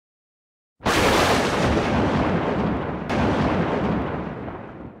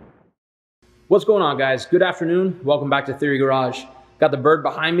What's going on, guys? Good afternoon. Welcome back to Theory Garage. Got the bird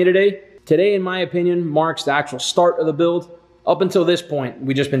behind me today. Today, in my opinion, marks the actual start of the build. Up until this point,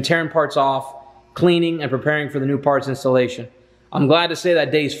 we've just been tearing parts off, cleaning, and preparing for the new parts installation. I'm glad to say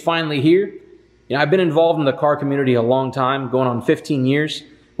that day is finally here. You know, I've been involved in the car community a long time, going on 15 years,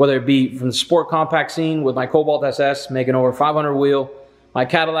 whether it be from the sport compact scene with my Cobalt SS making over 500 wheel, my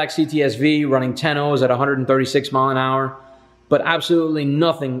Cadillac CTS-V running 10 O's at 136 mile an hour, but absolutely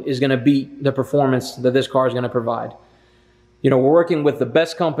nothing is going to beat the performance that this car is going to provide. You know, we're working with the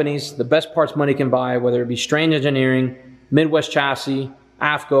best companies, the best parts money can buy, whether it be Strange Engineering, Midwest Chassis,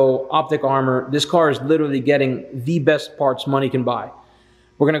 AFCO, Optic Armor. This car is literally getting the best parts money can buy.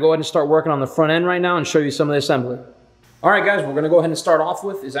 We're going to go ahead and start working on the front end right now and show you some of the assembly. All right, guys, we're going to go ahead and start off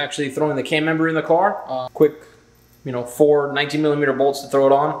with is actually throwing the K-member in the car. Quick, 4 19mm bolts to throw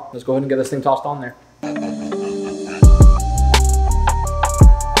it on. Let's go ahead and get this thing tossed on there.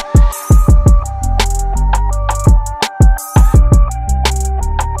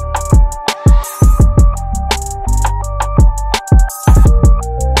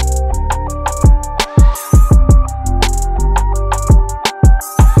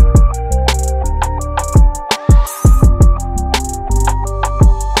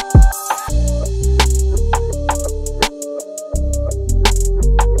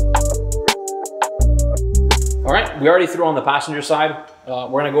 We already threw on the passenger side. We're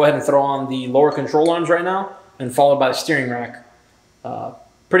going to go ahead and throw on the lower control arms right now, and followed by the steering rack.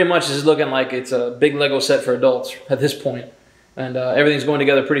 Pretty much this is looking like it's a big Lego set for adults at this point, and everything's going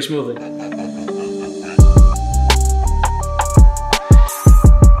together pretty smoothly.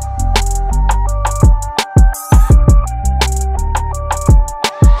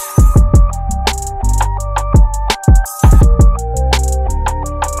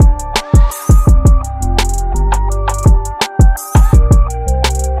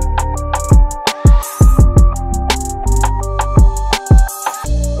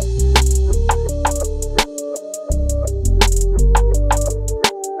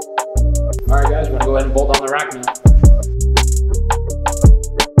 Alright guys, we're going to go ahead and bolt on the rack now.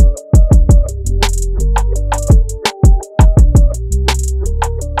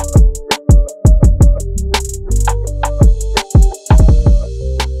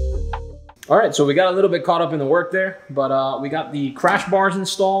 Alright, so we got a little bit caught up in the work there, but we got the crash bars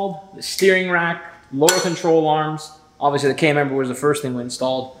installed, the steering rack, lower control arms. Obviously the K-member was the first thing we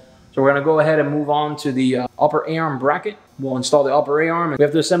installed. So we're going to go ahead and move on to the upper A-arm bracket. We'll install the upper A-arm, and we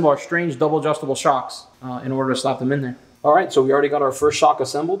have to assemble our Strange double adjustable shocks in order to slap them in there. All right, so we already got our first shock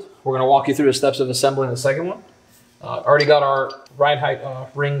assembled. We're going to walk you through the steps of assembling the second one. Already got our ride height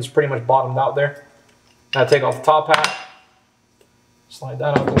rings pretty much bottomed out there. Now take off the top hat, slide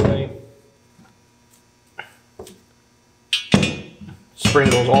that out the way. Spring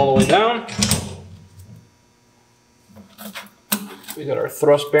goes all the way down. We got our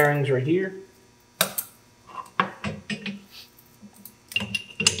thrust bearings right here.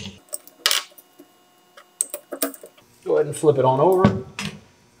 Go ahead and flip it on over.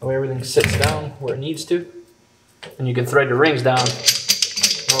 That way everything sits down where it needs to. And you can thread your rings down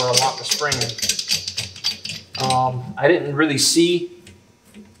in order to lock the spring in. I didn't really see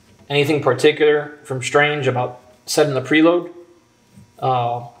anything particular from Strange about setting the preload.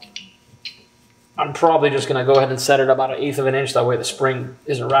 I'm probably just going to go ahead and set it about 1/8 of an inch. That way the spring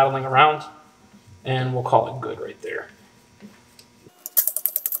isn't rattling around. And we'll call it good right there.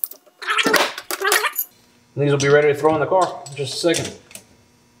 And these will be ready to throw in the car in just a second.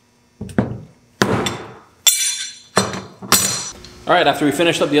 All right, after we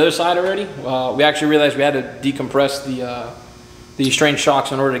finished up the other side already, we actually realized we had to decompress the Strange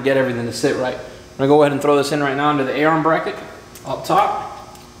shocks in order to get everything to sit right. I'm going to go ahead and throw this in right now into the A-arm bracket up top.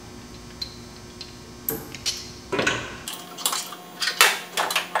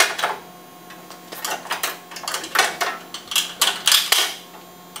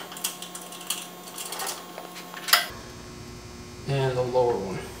 And the lower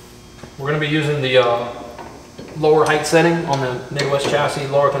one. We're going to be using the lower height setting on the Midwest Chassis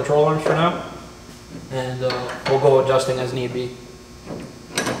lower control arms for now, and we'll go adjusting as need be.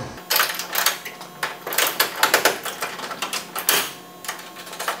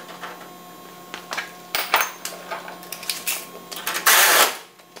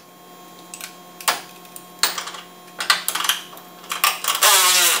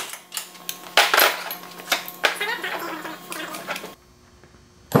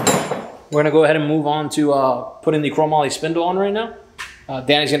 We're going to go ahead and move on to putting the chromoly spindle on right now.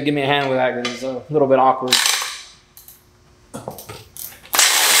 Danny's going to give me a hand with that because it's a little bit awkward.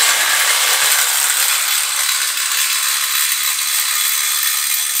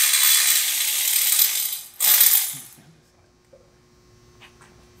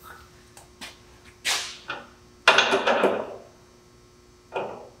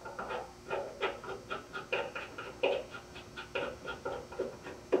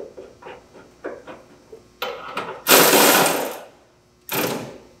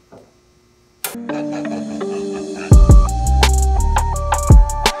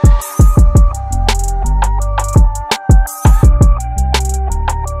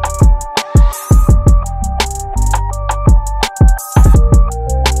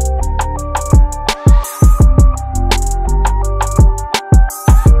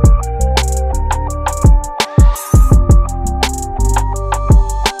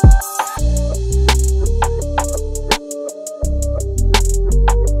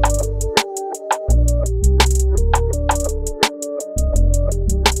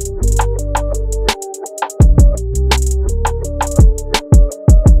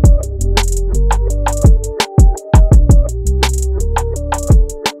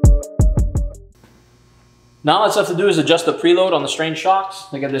 Now all that's left to do is adjust the preload on the strange shocks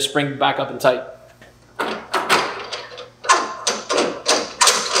to get this spring back up and tight.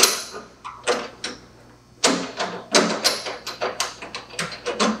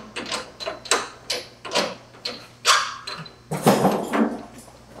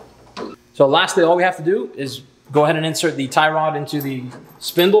 So lastly, all we have to do is go ahead and insert the tie rod into the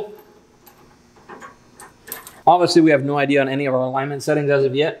spindle. Obviously, we have no idea on any of our alignment settings as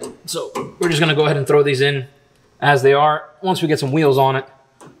of yet. So we're just gonna go ahead and throw these in as they are. Once we get some wheels on it,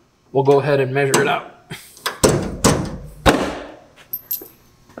 we'll go ahead and measure it out.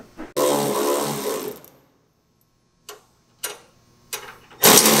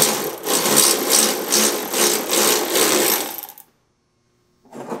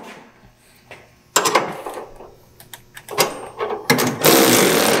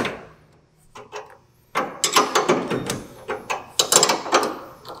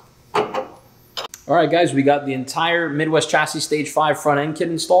 All right, guys, we got the entire Midwest Chassis Stage 5 front end kit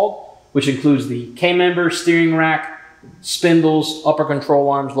installed, which includes the K-member, steering rack, spindles, upper control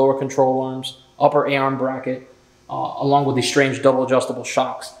arms, lower control arms, upper A-arm bracket, along with the Strange double adjustable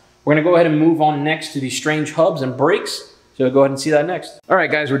shocks. We're gonna go ahead and move on next to the Strange hubs and brakes. So go ahead and see that next. All right,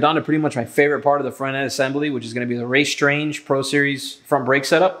 guys, we're down to pretty much my favorite part of the front end assembly, which is gonna be the Race Strange Pro Series front brake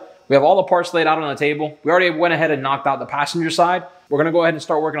setup. We have all the parts laid out on the table. We already went ahead and knocked out the passenger side. We're gonna go ahead and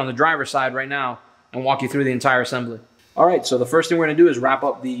start working on the driver's side right now and walk you through the entire assembly. All right, so the first thing we're gonna do is wrap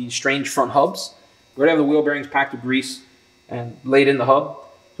up the Strange front hubs. We already have the wheel bearings packed with grease and laid in the hub.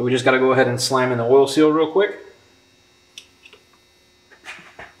 So we just gotta go ahead and slam in the oil seal real quick.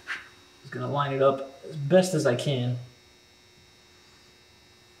 Just gonna line it up as best as I can.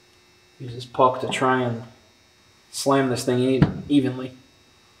 Use this puck to try and slam this thing in evenly.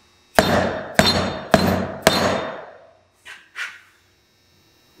 A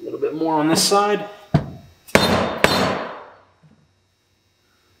little bit more on this side.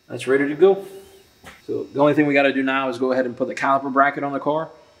 That's ready to go. So the only thing we got to do now is go ahead and put the caliper bracket on the car.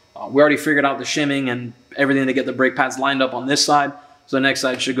 We already figured out the shimming and everything to get the brake pads lined up on this side. So the next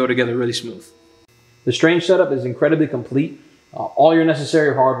side should go together really smooth. The Strange setup is incredibly complete. All your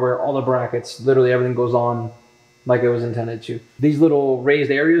necessary hardware, all the brackets, literally everything goes on like it was intended to. These little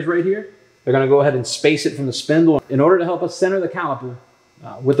raised areas right here, they're going to go ahead and space it from the spindle in order to help us center the caliper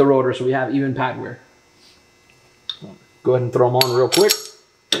with the rotor so we have even pad wear. Go ahead and throw them on real quick.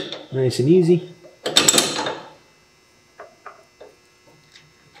 Nice and easy.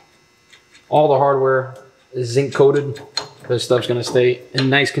 All the hardware is zinc coated. This stuff's going to stay in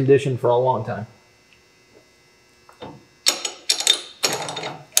nice condition for a long time.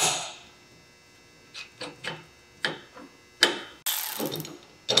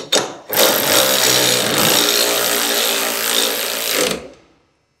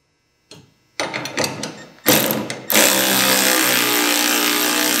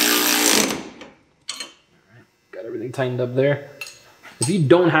 Everything tightened up there. If you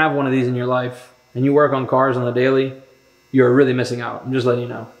don't have one of these in your life and you work on cars on the daily, you're really missing out. I'm just letting you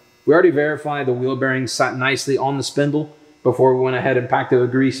know. We already verified the wheel bearings sat nicely on the spindle before we went ahead and packed it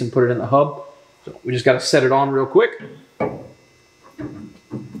with grease and put it in the hub. So we just got to set it on real quick.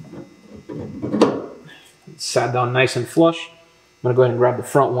 It sat down nice and flush. I'm going to go ahead and grab the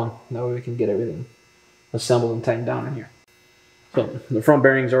front one. That way we can get everything assembled and tightened down in here. So the front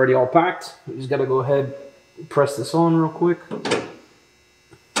bearing's already all packed. We just got to go ahead, press this on real quick.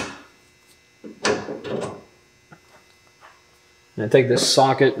 And take this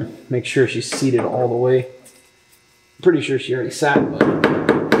socket, make sure she's seated all the way. I'm pretty sure she already sat, but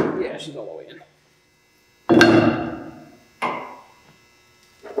yeah, she's all the way in.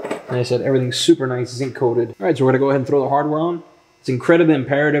 And I said everything's super nice, zinc coated. All right, so we're gonna go ahead and throw the hardware on. It's incredibly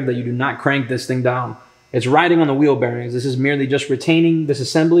imperative that you do not crank this thing down. It's riding on the wheel bearings. This is merely just retaining this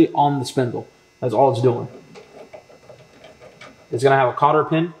assembly on the spindle. That's all it's doing. It's going to have a cotter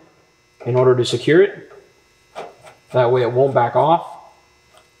pin in order to secure it. That way it won't back off.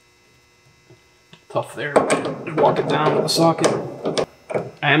 Tough there. Walk it down with the socket.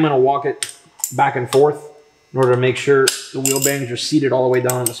 I am going to walk it back and forth in order to make sure the wheel bearings are seated all the way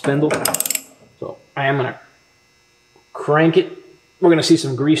down on the spindle. So I am going to crank it. We're going to see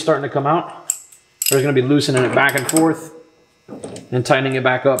some grease starting to come out. We're going to be loosening it back and forth and tightening it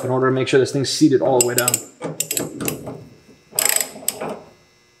back up in order to make sure this thing's seated all the way down.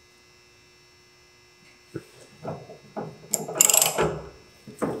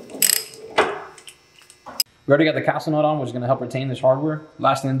 We already got the castle nut on, which is going to help retain this hardware.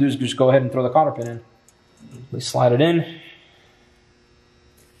 Last thing to do is just go ahead and throw the cotter pin in. We slide it in.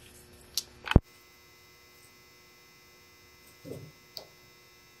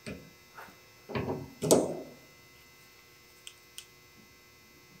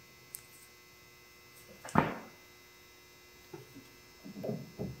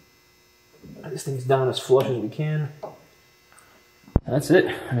 this thing's down as flush as we can. And that's it.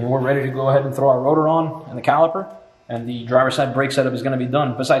 I mean, we're ready to go ahead and throw our rotor on and the caliper, and the driver's side brake setup is going to be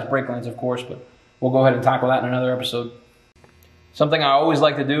done, besides brake lines, of course, but we'll go ahead and tackle that in another episode. Something I always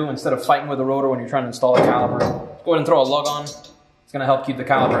like to do, instead of fighting with the rotor when you're trying to install a caliper, go ahead and throw a lug on. It's going to help keep the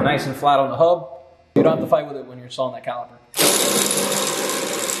caliper nice and flat on the hub. You don't have to fight with it when you're installing that caliper.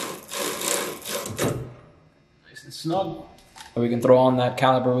 Nice and snug. So we can throw on that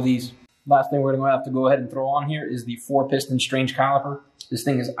caliper with ease. Last thing we're going to have to go ahead and throw on here is the 4-piston Strange caliper. This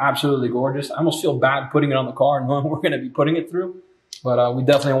thing is absolutely gorgeous. I almost feel bad putting it on the car knowing we're going to be putting it through. But we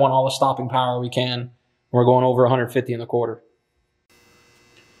definitely want all the stopping power we can. We're going over 150 in the quarter.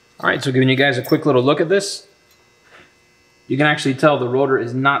 All right, so giving you guys a quick little look at this. You can actually tell the rotor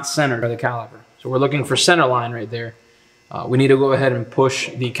is not centered by the caliper. So we're looking for center line right there. We need to go ahead and push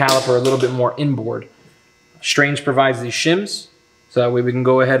the caliper a little bit more inboard. Strange provides these shims. So that way we can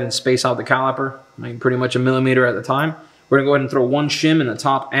go ahead and space out the caliper, like pretty much a millimeter at the time. We're gonna go ahead and throw one shim in the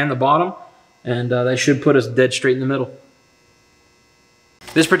top and the bottom, and that should put us dead straight in the middle.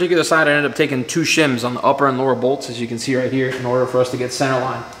 This particular side, I ended up taking 2 shims on the upper and lower bolts, as you can see right here, in order for us to get center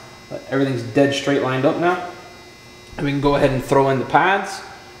line. But everything's dead straight lined up now. And we can go ahead and throw in the pads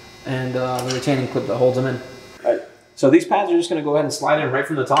and the retaining clip that holds them in. All right. So these pads are just gonna go ahead and slide in right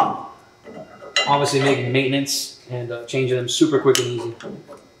from the top. Obviously making maintenance and changing them super quick and easy.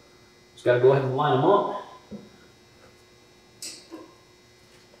 Just gotta go ahead and line them up.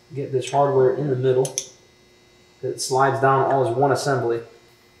 Get this hardware in the middle. It slides down all as one assembly.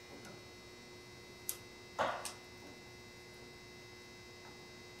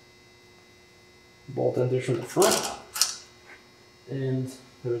 Bolt enters from the front. And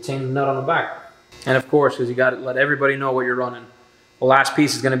the retaining nut on the back. And of course, because you gotta let everybody know what you're running. The last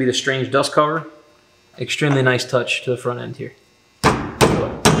piece is gonna be the Strange dust cover. Extremely nice touch to the front end here. Pop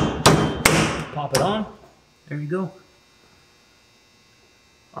it on. There you go.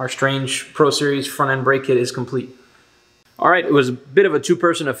 Our Strange Pro Series front end brake kit is complete. All right, it was a bit of a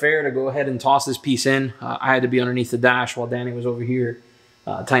 2-person affair to go ahead and toss this piece in. I had to be underneath the dash while Danny was over here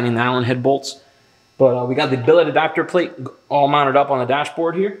tightening the Allen head bolts. But we got the billet adapter plate all mounted up on the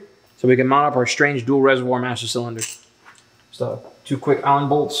dashboard here, so we can mount up our Strange dual reservoir master cylinder. So 2 quick Allen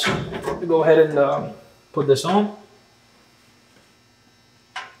bolts to go ahead and put this on.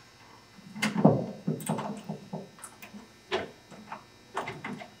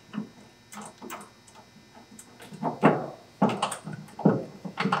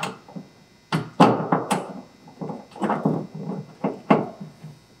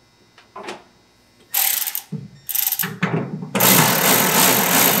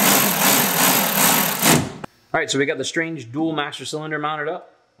 All right, so we got the Strange dual master cylinder mounted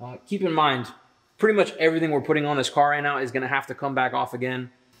up. Keep in mind, pretty much everything we're putting on this car right now is gonna have to come back off again.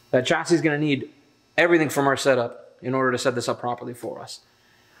 That chassis is gonna need everything from our setup in order to set this up properly for us.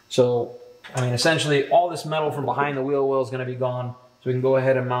 So, I mean, essentially all this metal from behind the wheel well is gonna be gone. So we can go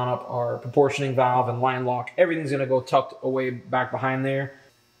ahead and mount up our proportioning valve and line lock. Everything's gonna go tucked away back behind there,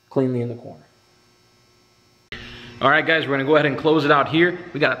 cleanly in the corner. All right, guys, we're gonna go ahead and close it out here.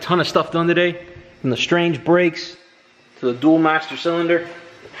 We got a ton of stuff done today, from the Strange brakes to the dual master cylinder,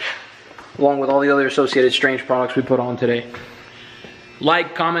 along with all the other associated Strange products we put on today.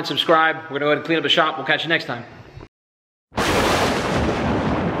 Like, comment, subscribe. We're gonna go ahead and clean up the shop. We'll catch you next time.